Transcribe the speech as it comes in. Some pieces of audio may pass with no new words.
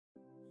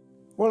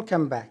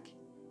Welcome back.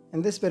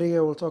 In this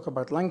video we'll talk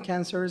about lung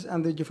cancers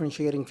and their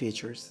differentiating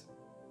features.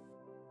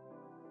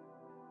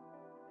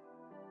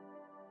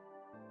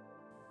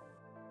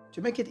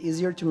 To make it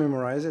easier to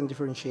memorize and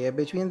differentiate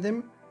between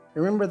them,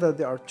 remember that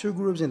there are two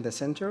groups in the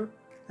center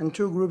and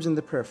two groups in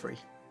the periphery.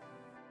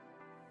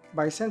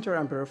 By center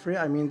and periphery,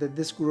 I mean that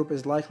this group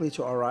is likely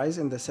to arise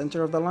in the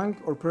center of the lung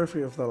or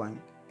periphery of the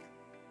lung.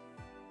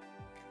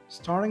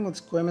 Starting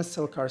with squamous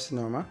cell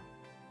carcinoma,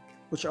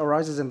 which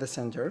arises in the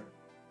center,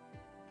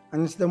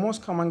 and it's the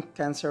most common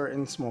cancer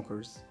in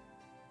smokers.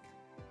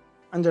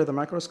 Under the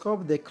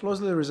microscope, they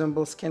closely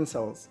resemble skin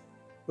cells,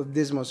 with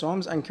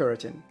desmosomes and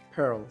keratin,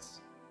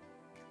 pearls.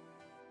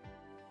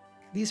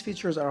 These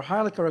features are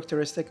highly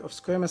characteristic of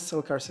squamous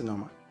cell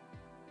carcinoma.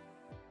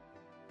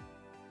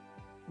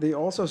 They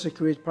also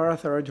secrete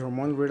parathyroid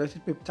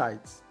hormone-related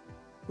peptides,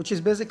 which is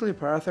basically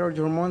parathyroid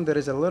hormone that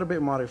is a little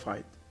bit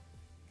modified.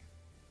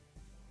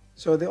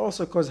 So they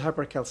also cause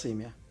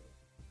hypercalcemia.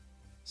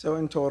 So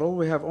in total,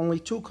 we have only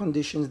two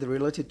conditions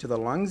related to the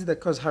lungs that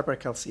cause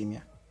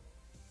hypercalcemia: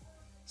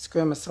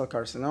 squamous cell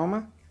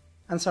carcinoma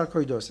and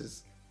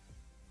sarcoidosis.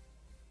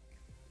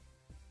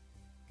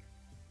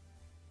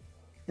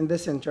 In the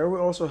center, we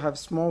also have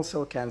small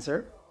cell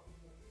cancer,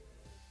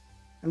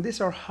 and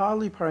these are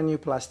highly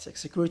paraneoplastic,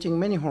 secreting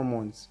many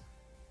hormones,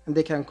 and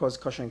they can cause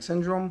Cushing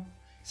syndrome,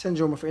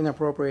 syndrome of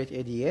inappropriate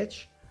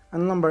ADH,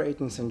 and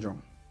lumbar-Eaton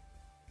syndrome.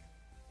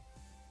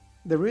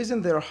 The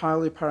reason they are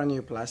highly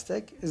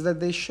paraneoplastic is that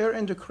they share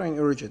endocrine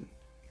origin.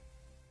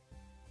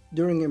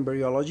 During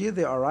embryology,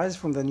 they arise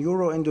from the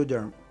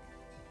neuroendoderm,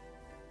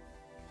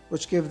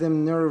 which give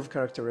them nerve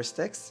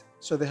characteristics,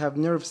 so they have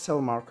nerve cell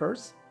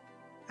markers,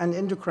 and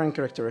endocrine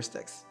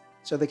characteristics,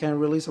 so they can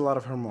release a lot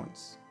of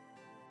hormones.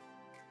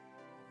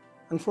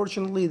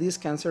 Unfortunately, these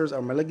cancers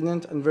are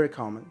malignant and very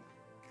common.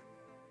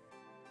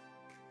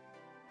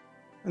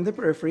 In the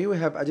periphery, we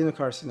have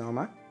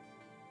adenocarcinoma,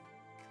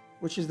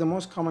 which is the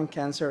most common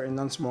cancer in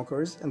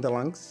non-smokers in the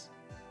lungs.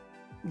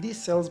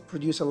 These cells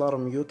produce a lot of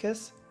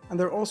mucus, and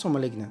they're also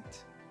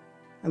malignant.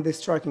 And the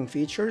striking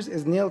features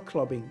is nail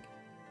clubbing.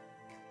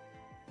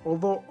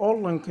 Although all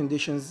lung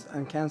conditions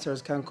and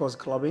cancers can cause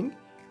clubbing,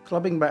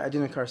 clubbing by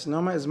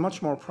adenocarcinoma is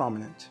much more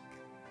prominent.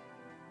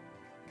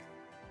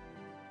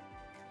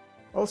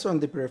 Also in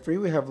the periphery,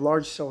 we have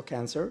large cell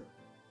cancer,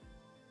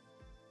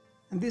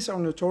 and these are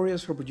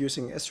notorious for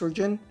producing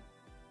estrogen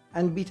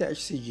and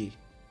beta-HCG.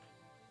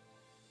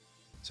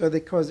 So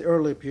they cause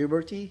early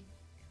puberty,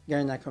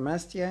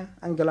 gynecomastia,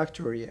 and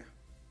galactorrhea.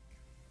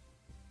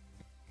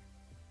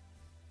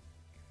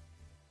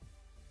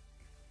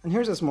 And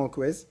here's a small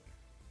quiz.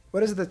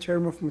 What is the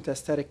term of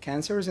metastatic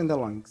cancers in the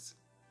lungs?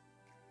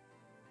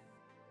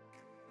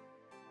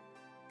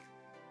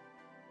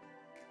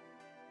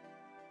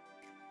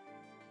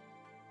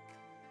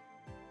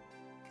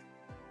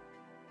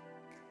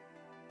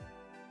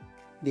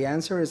 The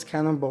answer is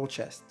cannonball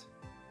chest.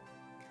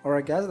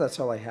 Alright guys, that's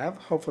all I have.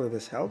 Hopefully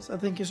this helps, and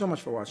thank you so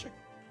much for watching.